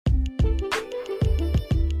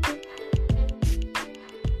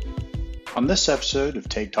On this episode of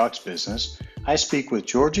Take Talks Business, I speak with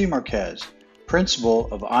Georgie Marquez, principal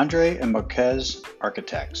of Andre and Marquez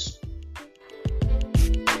Architects.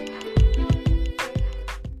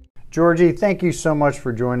 Georgie, thank you so much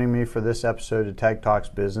for joining me for this episode of Take Talks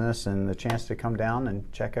Business and the chance to come down and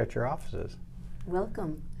check out your offices.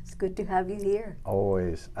 Welcome. It's good to have you here.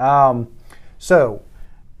 Always. So,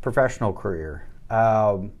 professional career.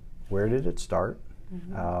 Where did it start?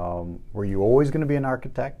 Mm-hmm. Were you always going to be an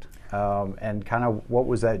architect? And kind of what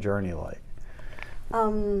was that journey like? I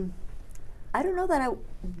don't know that I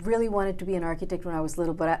really wanted to be an architect when I was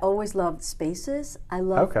little, but I always loved spaces. I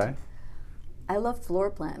loved floor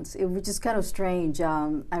plans. It was just kind of strange.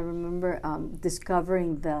 I remember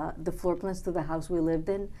discovering the floor plans to the house we lived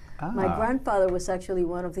in. My grandfather was actually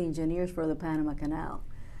one of the engineers for the Panama Canal.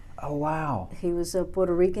 Oh, wow. He was a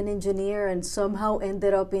Puerto Rican engineer and somehow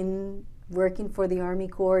ended up working for the Army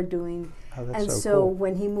Corps doing. And so cool.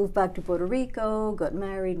 When he moved back to Puerto Rico, got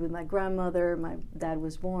married with my grandmother, my dad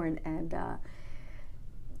was born, and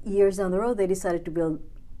years down the road they decided to build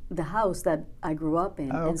the house that I grew up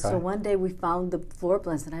in. And so one day we found the floor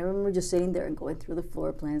plans, and I remember just sitting there and going through the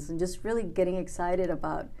floor plans and just really getting excited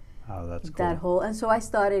about that whole. And so I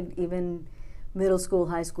started even middle school,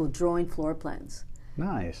 high school, drawing floor plans.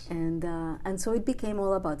 Nice. And so it became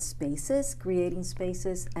all about spaces, creating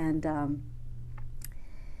spaces, and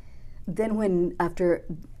then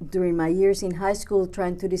during my years in high school,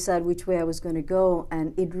 trying to decide which way I was going to go,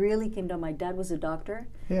 and it really came down. My dad was a doctor,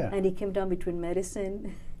 and he came down between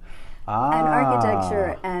medicine and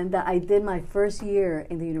architecture, and I did my first year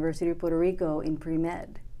in the University of Puerto Rico in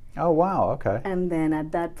pre-med. Oh, wow, okay. And then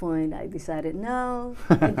at that point, I decided, no,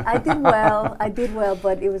 I did well,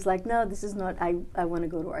 but it was like, no, this is not, I want to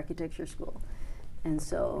go to architecture school. And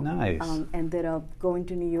so ended up going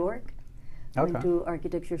to New York, went to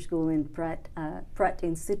architecture school in Pratt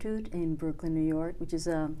Institute in Brooklyn, New York, which is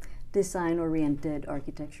a design-oriented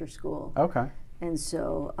architecture school. Okay. And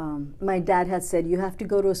so my dad had said, you have to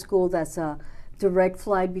go to a school that's a direct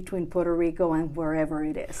flight between Puerto Rico and wherever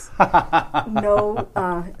it is. No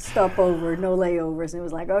stopover, no layovers. And it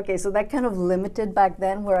was like, okay, so that kind of limited back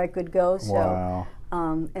then where I could go. So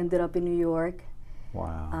ended up in New York.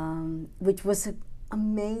 Wow. Which was an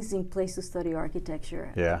amazing place to study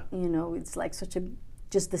architecture. Yeah. You know, it's like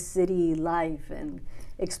just the city life and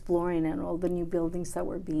exploring and all the new buildings that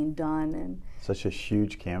were being done. And such a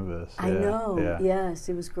huge canvas. I know. Yeah. Yes,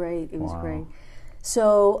 it was great. It was great.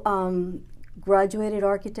 So graduated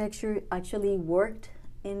architecture, actually worked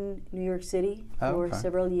in New York City for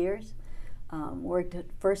several years. Worked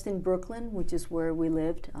first in Brooklyn, which is where we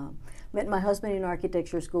lived. Met my husband in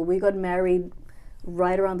architecture school. We got married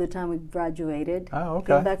right around the time we graduated. Oh,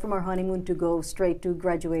 okay. Came back from our honeymoon to go straight to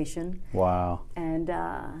graduation. Wow. And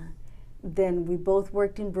then we both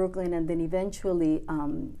worked in Brooklyn, and then eventually,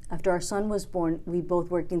 after our son was born, we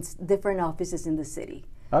both worked in different offices in the city.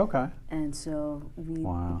 Okay. And so we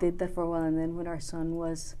did that for a while, and then when our son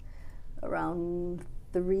was around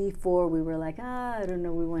 3, 4, we were like, I don't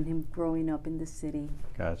know, we want him growing up in the city.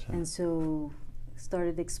 Gotcha. And so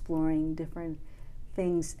started exploring different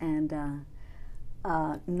things, and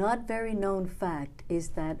not very known fact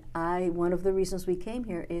is that one of the reasons we came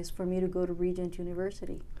here is for me to go to Regent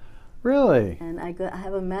University. Really? And I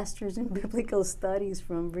have a master's in biblical studies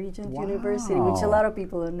from Regent University, which a lot of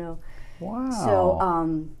people don't know. Wow.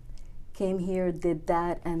 So came here, did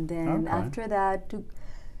that, and then after that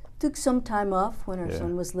took some time off when our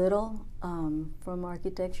son was little from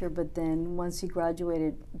architecture, but then once he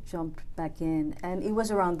graduated, jumped back in. And it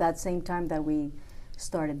was around that same time that we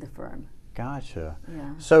started the firm. Gotcha.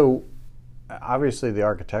 Yeah. So obviously the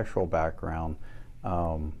architectural background,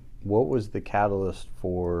 what was the catalyst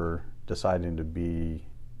for deciding to be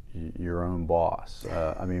your own boss?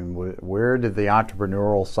 I mean, where did the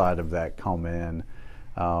entrepreneurial side of that come in?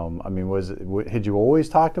 I mean, had you always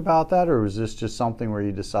talked about that, or was this just something where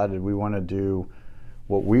you decided we want to do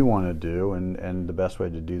what we want to do, and the best way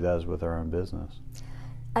to do that is with our own business?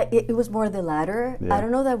 It was more the latter. Yeah. I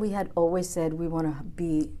don't know that we had always said we want to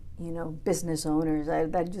be, business owners.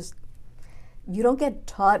 You don't get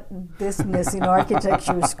taught business in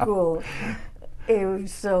architecture school.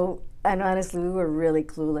 And honestly, we were really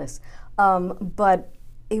clueless. But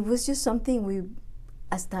it was just something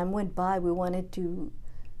as time went by, we wanted to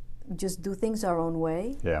just do things our own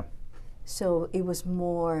way. Yeah. So it was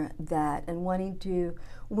more that, and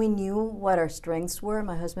we knew what our strengths were.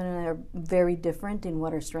 My husband and I are very different in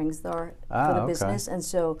what our strengths are for the business. And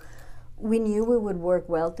so we knew we would work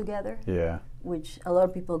well together. Yeah. Which a lot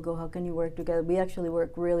of people go, how can you work together? We actually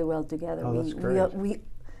work really well together. Oh, that's great. We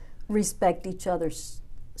respect each other's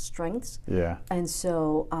strengths. Yeah. And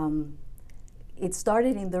so it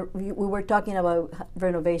started in we were talking about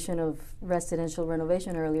residential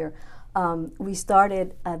renovation earlier. We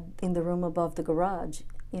started in the room above the garage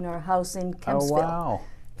in our house in Kempsville. Oh, wow.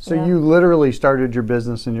 So you literally started your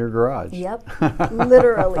business in your garage? Yep,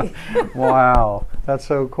 literally. Wow, that's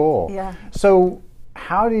so cool. Yeah. So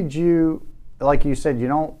how did you, like you said, you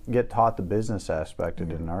don't get taught the business aspect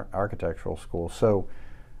in architectural school. So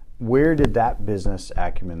where did that business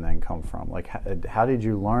acumen then come from? Like, how did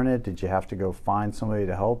you learn it? Did you have to go find somebody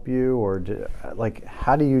to help you? Or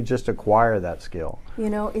how do you just acquire that skill? You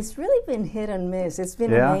know, it's really been hit and miss. It's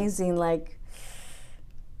been amazing. Like,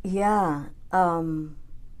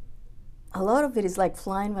 a lot of it is like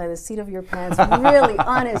flying by the seat of your pants, really,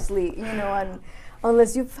 honestly, you know, and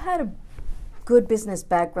unless you've had a good business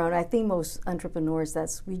background, I think most entrepreneurs,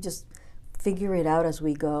 we just figure it out as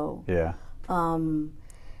we go. Yeah.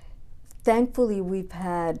 Thankfully, we've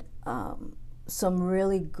had some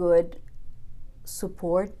really good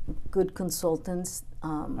support, good consultants,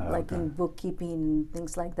 like in bookkeeping,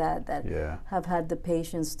 things like that have had the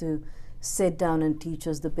patience to sit down and teach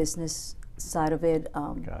us the business side of it.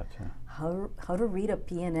 Gotcha. How to read a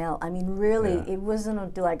P&L. I mean, really, it wasn't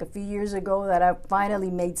until like a few years ago that I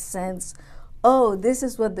finally made sense. Oh, this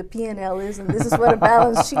is what the P&L is, and this is what a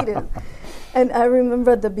balance sheet is. And I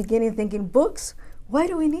remember at the beginning thinking, books? Why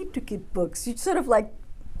do we need to keep books? You sort of like,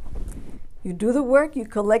 you do the work, you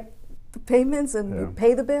collect the payments, and you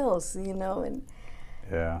pay the bills, you know, and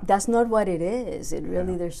that's not what it is. It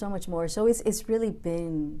really, there's so much more. So it's really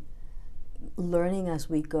been learning as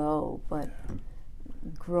we go, but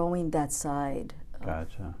growing that side.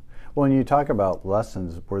 Gotcha. Well, when you talk about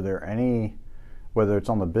lessons, were there any, whether it's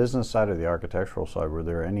on the business side or the architectural side, were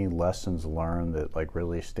there any lessons learned that like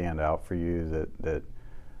really stand out for you that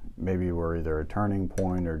maybe were either a turning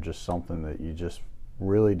point or just something that you just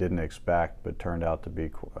really didn't expect but turned out to be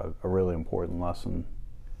a really important lesson?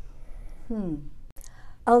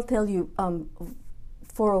 I'll tell you,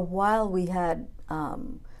 for a while we had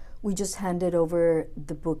we just handed over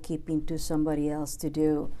the bookkeeping to somebody else to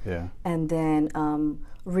do. Yeah. And then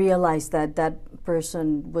realized that that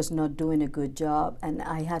person was not doing a good job, and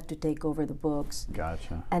I had to take over the books.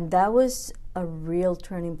 Gotcha. And that was a real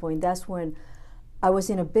turning point. That's when I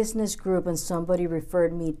was in a business group and somebody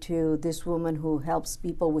referred me to this woman who helps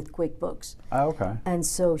people with QuickBooks. Oh, okay. And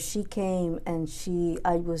so she came and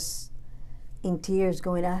I was in tears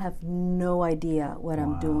going, I have no idea what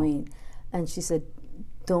I'm doing. And she said,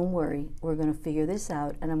 don't worry, we're going to figure this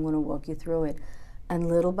out and I'm going to walk you through it. And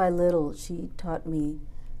little by little, she taught me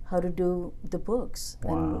how to do the books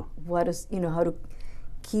and what is, you know, how to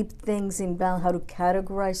keep things in balance, how to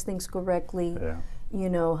categorize things correctly, you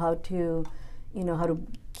know, how to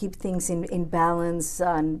keep things in balance.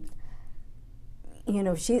 And, you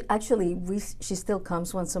know, she still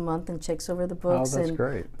comes once a month and checks over the books. Oh, that's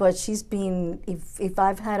great. But she's been, if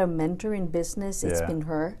I've had a mentor in business, it's been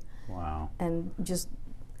her. Wow. And just,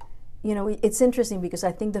 you know, it's interesting because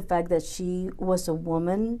I think the fact that she was a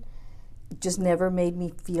woman just never made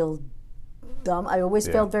me feel dumb. I always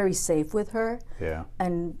felt very safe with her. Yeah.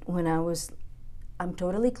 And when I'm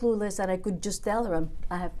totally clueless, and I could just tell her,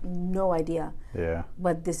 I have no idea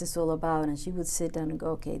what this is all about. And she would sit down and go,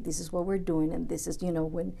 okay, this is what we're doing, and this is, you know,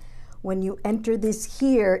 when you enter this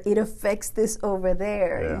here, it affects this over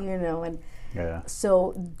there, you know. And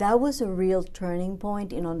so that was a real turning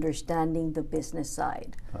point in understanding the business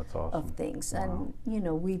side of things. And, you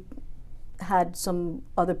know, we had some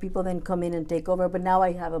other people then come in and take over, but now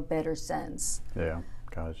I have a better sense. Yeah,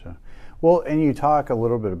 gotcha. Well, and you talk a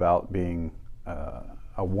little bit about being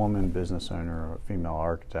a woman business owner or a female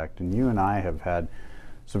architect, and you and I have had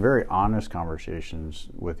some very honest conversations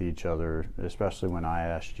with each other, especially when I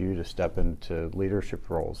asked you to step into leadership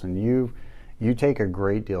roles, and you take a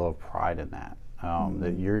great deal of pride in that.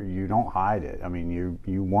 That you don't hide it. I mean,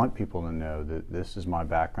 you want people to know that this is my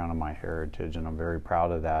background and my heritage, and I'm very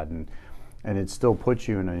proud of that. And it still puts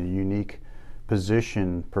you in a unique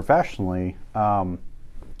position professionally. Are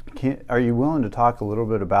you willing to talk a little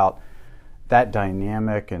bit about that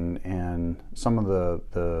dynamic and some of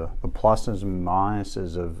the pluses and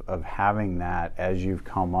minuses of having that as you've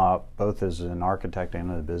come up, both as an architect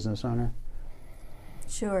and a business owner?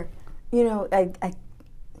 Sure. You know,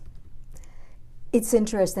 it's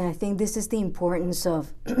interesting. I think this is the importance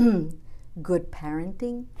of good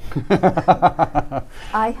parenting.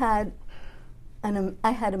 I had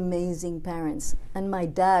amazing parents, and my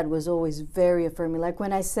dad was always very affirming. Like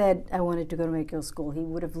when I said I wanted to go to medical school, he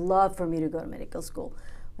would have loved for me to go to medical school.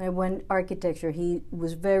 When I went architecture, he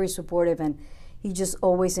was very supportive, and he just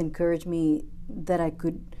always encouraged me that I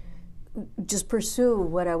could just pursue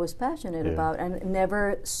what I was passionate about, and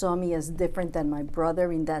never saw me as different than my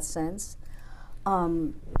brother in that sense.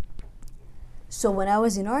 So when I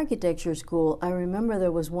was in architecture school, I remember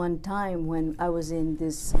there was one time when I was in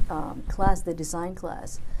this class, the design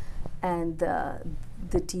class, and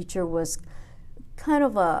the teacher was kind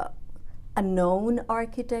of a known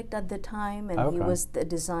architect at the time, and he was the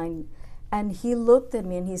design. And he looked at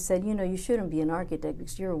me and he said, you know, you shouldn't be an architect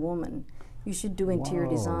because you're a woman. You should do interior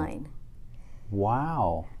design.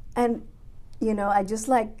 Wow. And, you know, I just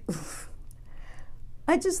like,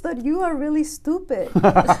 I just thought, you are really stupid.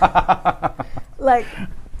 Like,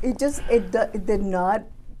 it did not,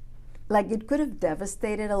 like, it could have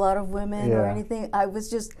devastated a lot of women or anything.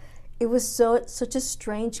 It was such a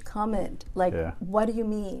strange comment. Like, what do you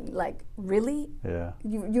mean? Like, really? Yeah.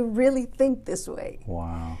 You really think this way?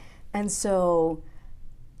 Wow. And so,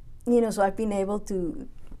 you know, so I've been able to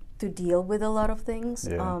deal with a lot of things.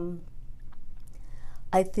 Yeah.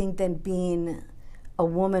 I think that being a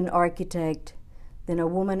woman architect, then a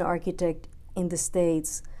woman architect in the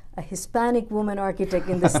States, a Hispanic woman architect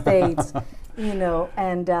in the States, you know,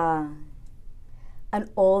 and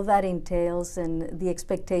all that entails, and the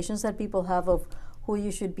expectations that people have of who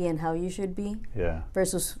you should be and how you should be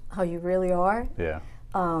versus how you really are. Yeah.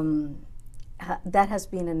 That has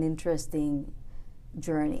been an interesting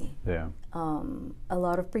journey. Yeah. A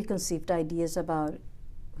lot of preconceived ideas about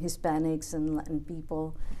Hispanics and Latin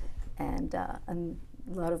people, and a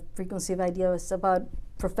lot of preconceived ideas about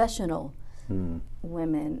professional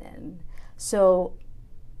women, and so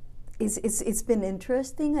it's been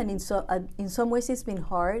interesting, and in some ways it's been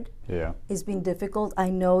hard. Yeah. It's been difficult. I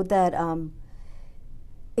know that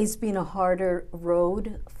it's been a harder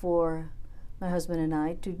road for my husband and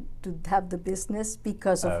I to have the business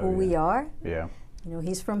because of who we are. Yeah. You know,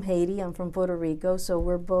 he's from Haiti, I'm from Puerto Rico, so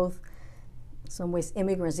we're both in some ways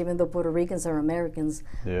immigrants, even though Puerto Ricans are Americans.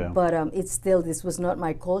 Yeah. But it's still, this was not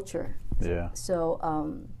my culture. Yeah. So,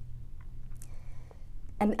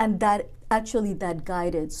 and that actually that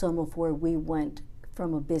guided some of where we went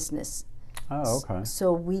from a business. Oh, okay.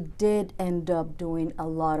 So we did end up doing a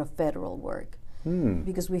lot of federal work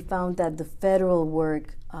because we found that the federal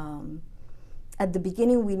work, at the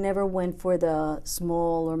beginning, we never went for the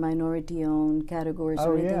small or minority-owned categories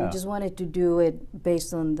or anything. Yeah. We just wanted to do it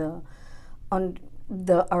based on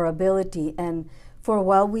our ability. And for a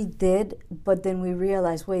while we did, but then we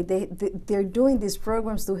realized, wait, they're doing these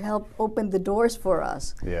programs to help open the doors for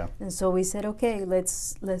us. Yeah. And so we said, okay,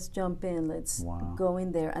 let's jump in, let's go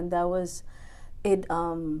in there. And that was it.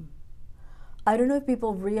 I don't know if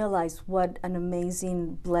people realize what an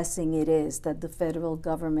amazing blessing it is that the federal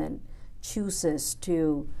government chooses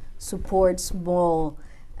to support small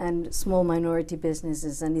minority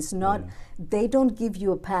businesses, and it's not, they don't give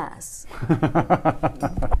you a pass.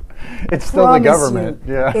 It's still the government.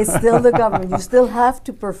 Yeah. It's still the government. You still have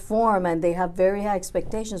to perform, and they have very high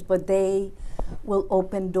expectations, but they will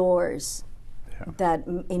open doors that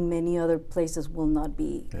in many other places will not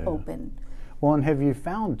be open. Well, and have you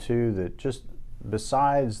found too that just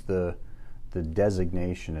besides the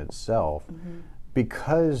designation itself,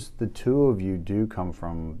 because the two of you do come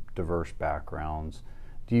from diverse backgrounds,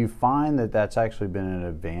 do you find that that's actually been an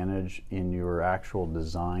advantage in your actual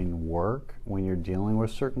design work when you're dealing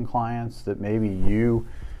with certain clients, that maybe you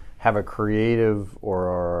have a creative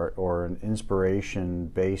or an inspiration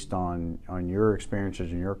based on your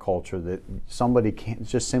experiences and your culture that somebody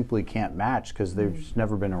simply can't match because they've just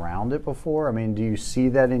never been around it before? I mean, do you see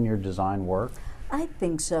that in your design work? I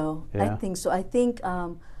think so. Yeah. I think so. I think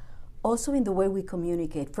also in the way we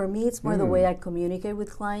communicate. For me, it's more the way I communicate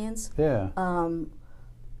with clients. Yeah.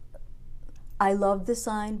 I love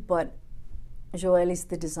design, but Joel is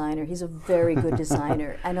the designer. He's a very good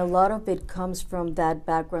designer. And a lot of it comes from that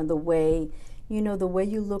background, the way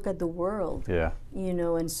you look at the world. Yeah.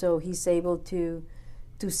 And so he's able to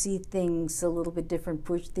see things a little bit different,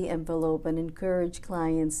 push the envelope, and encourage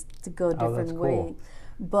clients to go a different way. Cool.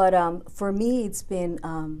 But for me, it's been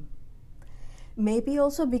maybe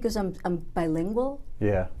also because I'm bilingual.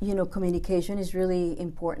 Yeah. Communication is really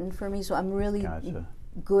important for me. So I'm really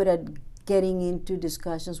good at getting into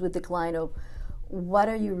discussions with the client of what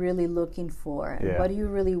are you really looking for? And what do you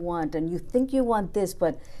really want? And you think you want this,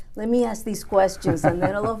 but let me ask these questions. And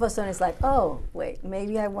then all of a sudden it's like, oh, wait,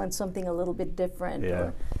 maybe I want something a little bit different.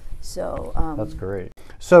 Yeah. So that's great.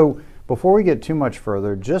 So before we get too much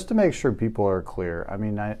further, just to make sure people are clear, I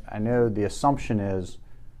mean, I know the assumption is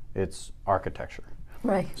it's architecture.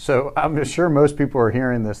 Right. So I'm sure most people are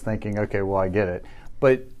hearing this thinking, okay, well, I get it.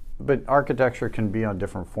 But but architecture can be on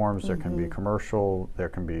different forms. There can be commercial, there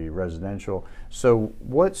can be residential. So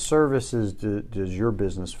what services does your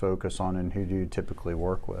business focus on, and who do you typically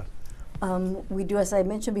work with? We do, as I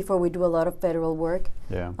mentioned before, we do a lot of federal work.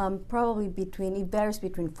 Yeah. Probably it varies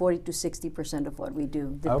between 40 to 60% of what we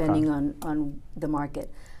do, depending on the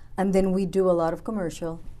market. And then we do a lot of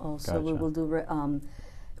commercial also. Gotcha. We will do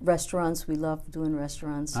restaurants. We love doing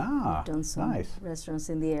restaurants. We've done some restaurants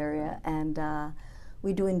in the area. And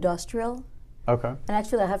we do industrial. Okay. And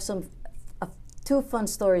actually I have two fun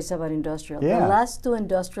stories about industrial. Yeah. The last two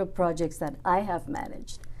industrial projects that I have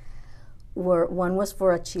managed one was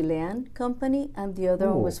for a Chilean company and the other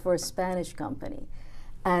one was for a Spanish company.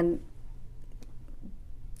 And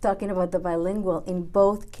talking about the bilingual, in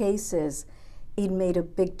both cases, it made a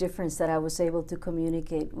big difference that I was able to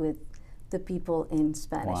communicate with the people in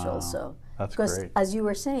Spanish also. That's great. Because as you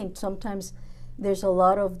were saying, sometimes there's a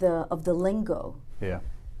lot of the lingo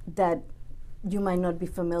that you might not be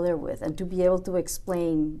familiar with, and to be able to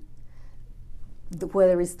explain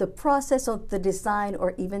whether it's the process of the design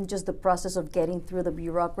or even just the process of getting through the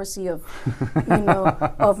bureaucracy of,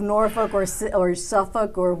 of Norfolk or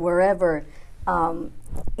Suffolk or wherever,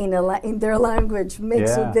 in their language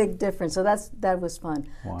makes a big difference. So that was fun.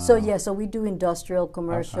 Wow. So we do industrial,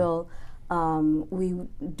 commercial. We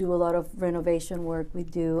do a lot of renovation work.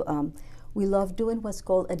 We love doing what's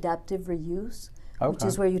called adaptive reuse. Which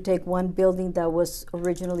is where you take one building that was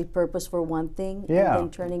originally purposed for one thing and then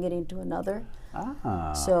turning it into another.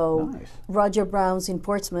 Nice. Roger Brown's in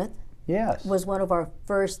Portsmouth was one of our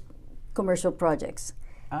first commercial projects.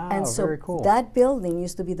 And so very cool. That building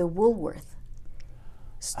used to be the Woolworth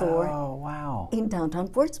store in downtown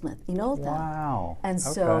Portsmouth, in Old Town. Wow. And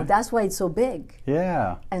so that's why it's so big.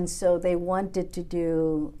 Yeah. And so they wanted to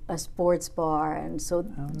do a sports bar, and so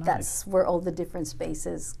that's where all the different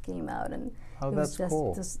spaces came out. And that's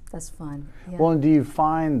cool. That's fun. Yeah. Well, and do you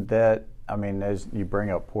find that, I mean, as you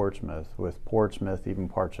bring up Portsmouth, with Portsmouth, even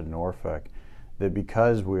parts of Norfolk, that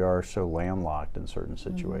because we are so landlocked in certain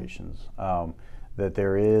situations, that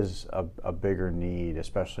there is a bigger need,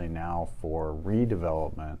 especially now, for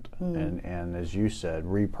redevelopment and as you said,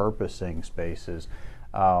 repurposing spaces.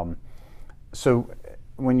 So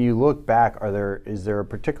when you look back, is there a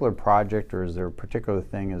particular project or is there a particular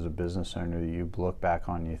thing as a business owner that you look back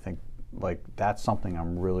on and you think, like, that's something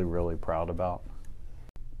I'm really, really proud about?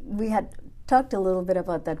 We had talked a little bit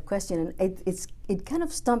about that question, and it kind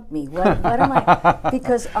of stumped me. What am I?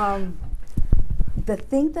 Because the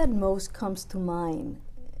thing that most comes to mind,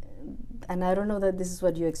 and I don't know that this is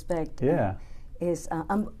what you expect. Is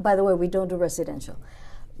by the way, we don't do residential,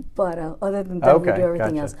 but other than that, we do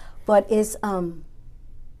everything else. But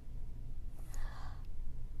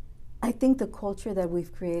I think the culture that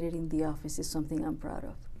we've created in the office is something I'm proud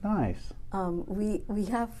of. Nice. We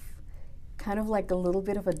have kind of like a little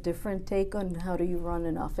bit of a different take on how do you run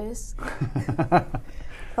an office.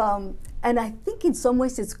 And I think in some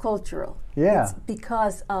ways it's cultural. Yeah. It's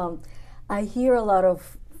because I hear a lot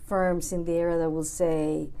of firms in the area that will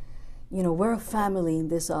say, we're a family in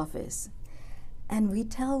this office. And we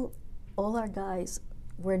tell all our guys,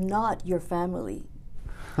 we're not your family.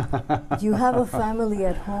 You have a family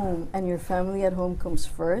at home, and your family at home comes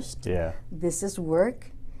first. Yeah. This is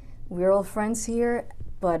work. We're all friends here,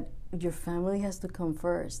 but your family has to come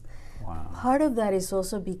first. Wow. Part of that is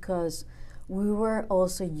also because we were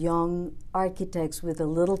also young architects with a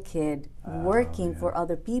little kid working for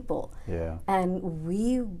other people. Yeah. And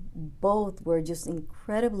we both were just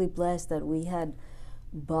incredibly blessed that we had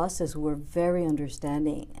bosses who were very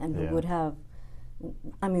understanding and who would have,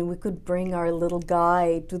 we could bring our little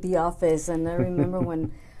guy to the office. And I remember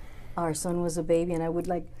when our son was a baby, and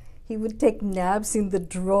he would take naps in the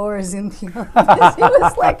drawers in the office. It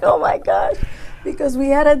was like, oh my gosh, because we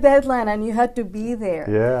had a deadline and you had to be there.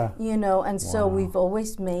 Yeah. And so we've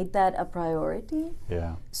always made that a priority.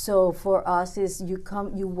 Yeah. So for us is you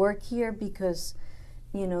work here because,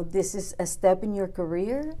 this is a step in your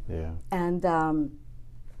career. Yeah. And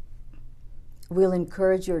we'll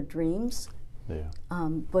encourage your dreams. Yeah.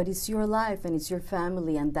 But it's your life and it's your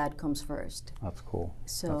family, and that comes first. That's cool.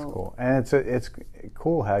 So that's cool, and it's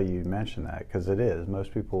cool how you mention that, because it is.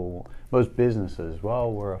 Most businesses, well,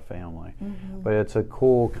 we're a family, but it's a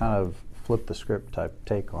cool kind of flip the script type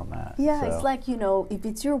take on that. Yeah, so. It's like, if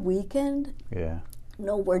it's your weekend,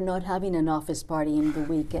 no, we're not having an office party in the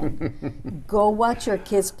weekend. Go watch your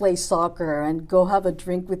kids play soccer and go have a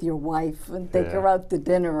drink with your wife and take her out to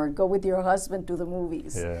dinner, or go with your husband to the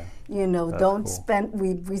movies. Yeah. You know, don't spend,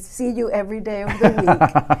 we see you every day of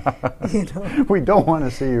the week. You know. We don't want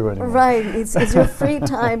to see you anymore. Right. It's your free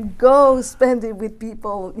time. Go spend it with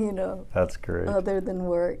people, you know. That's great. Other than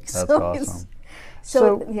work. That's awesome.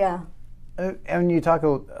 So yeah. And you talk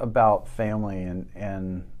about family,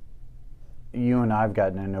 and you and I have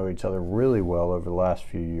gotten to know each other really well over the last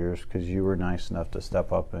few years, because you were nice enough to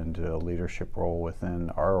step up into a leadership role within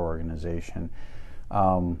our organization.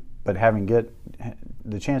 But having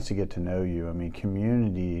the chance to get to know you, I mean,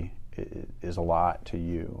 community is a lot to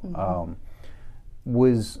you. Mm-hmm.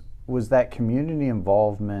 Was that community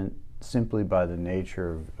involvement simply by the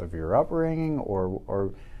nature of your upbringing,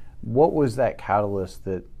 or what was that catalyst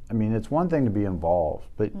that, I mean, it's one thing to be involved,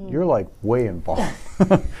 but you're like way involved.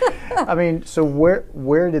 I mean, so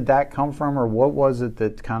where did that come from, or what was it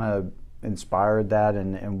that kind of inspired that,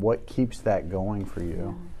 and what keeps that going for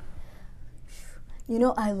you? You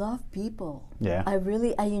know, I love people. Yeah. I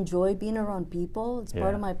enjoy being around people. It's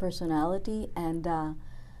part of my personality, and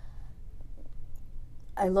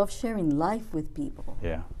I love sharing life with people.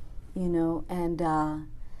 Yeah. You know, and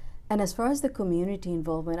as far as the community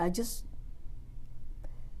involvement,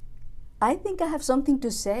 I think I have something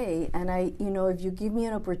to say, and if you give me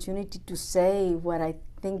an opportunity to say what I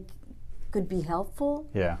think could be helpful,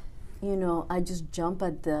 I just jump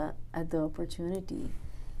at the opportunity.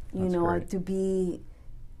 That's great.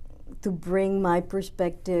 To bring my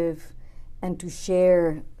perspective and to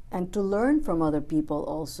share and to learn from other people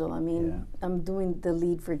also. I mean, I'm doing the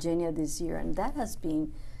Lead Virginia this year, and that has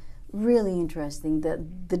been really interesting.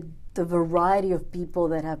 The variety of people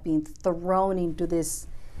that have been thrown into this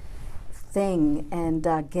thing, and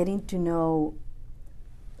getting to know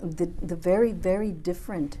the very, very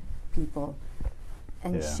different people,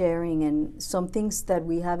 and sharing, and some things that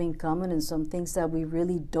we have in common and some things that we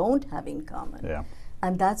really don't have in common. Yeah.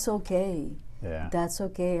 And that's okay. Yeah. That's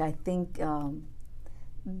okay. I think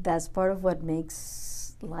that's part of what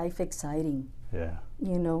makes life exciting. Yeah.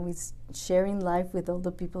 You know, it's sharing life with all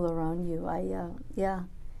the people around you.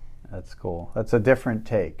 That's cool. That's a different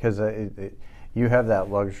take, because you have that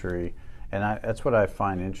luxury. And that's what I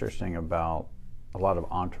find interesting about a lot of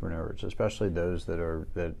entrepreneurs, especially those that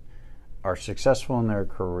are successful in their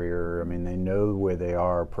career. I mean, they know where they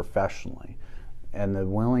are professionally, and the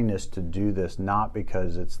willingness to do this not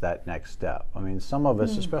because it's that next step. I mean, some of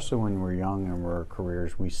us, especially when we're young and we're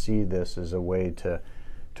careers, we see this as a way to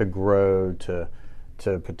grow, to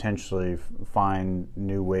potentially find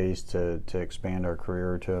new ways to expand our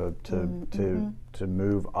career, to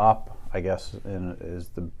move up, I guess is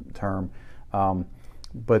the term.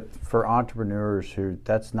 But for entrepreneurs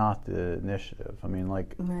that's not the initiative. I mean,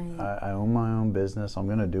 like, I own my own business. I'm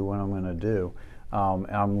going to do what I'm going to do.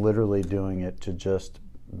 And I'm literally doing it to just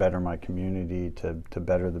better my community, to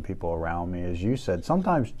better the people around me. As you said,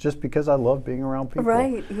 sometimes just because I love being around people.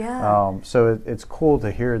 Right, yeah. So it's cool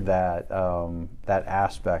to hear that that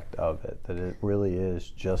aspect of it, that it really is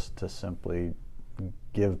just to simply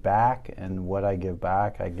give back, and what I give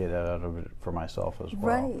back, I get out of it for myself as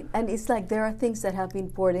well. Right, and it's like there are things that have been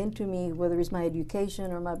poured into me, whether it's my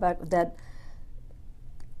education or my background, that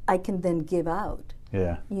I can then give out.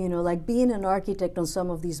 Yeah. You know, like being an architect on some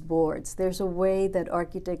of these boards, there's a way that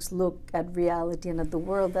architects look at reality and at the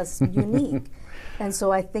world that's unique. And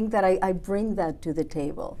so I think that I bring that to the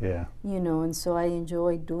table. Yeah. You know, and so I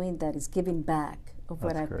enjoy doing that. It's giving back of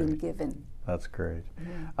what I've been given. That's great.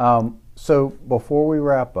 Yeah. So before we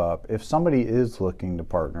wrap up, if somebody is looking to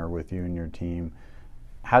partner with you and your team,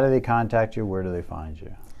 how do they contact you? Where do they find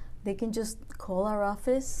you? They can just call our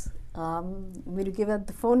office. Will you give out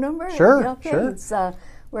the phone number? Sure, okay. Sure. It's,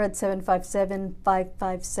 we're at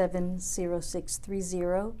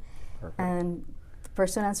 757-557-0630. Perfect. And the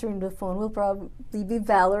person answering the phone will probably be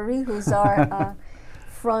Valerie, who's our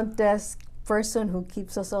front desk person who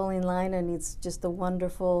keeps us all in line, and it's just a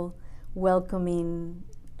wonderful, welcoming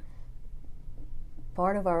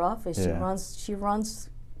part of our office. Yeah. She runs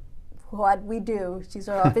what we do. She's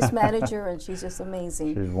our office manager, and she's just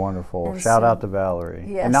amazing. She's wonderful. And Shout out to Valerie.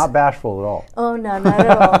 Yes. And not bashful at all. Oh, no, not at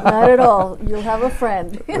all. Not at all. You'll have a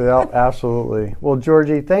friend. Yeah, absolutely. Well,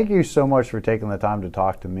 Georgie, thank you so much for taking the time to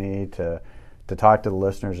talk to me, to talk to the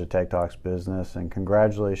listeners of Tech Talks Business, and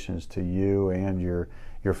congratulations to you and your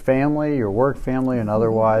family, your work family, and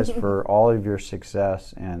otherwise for all of your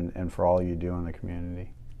success and for all you do in the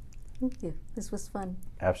community. Thank you. This was fun.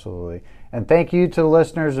 Absolutely. And thank you to the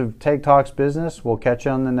listeners of Tech Talks Business. We'll catch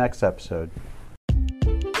you on the next episode.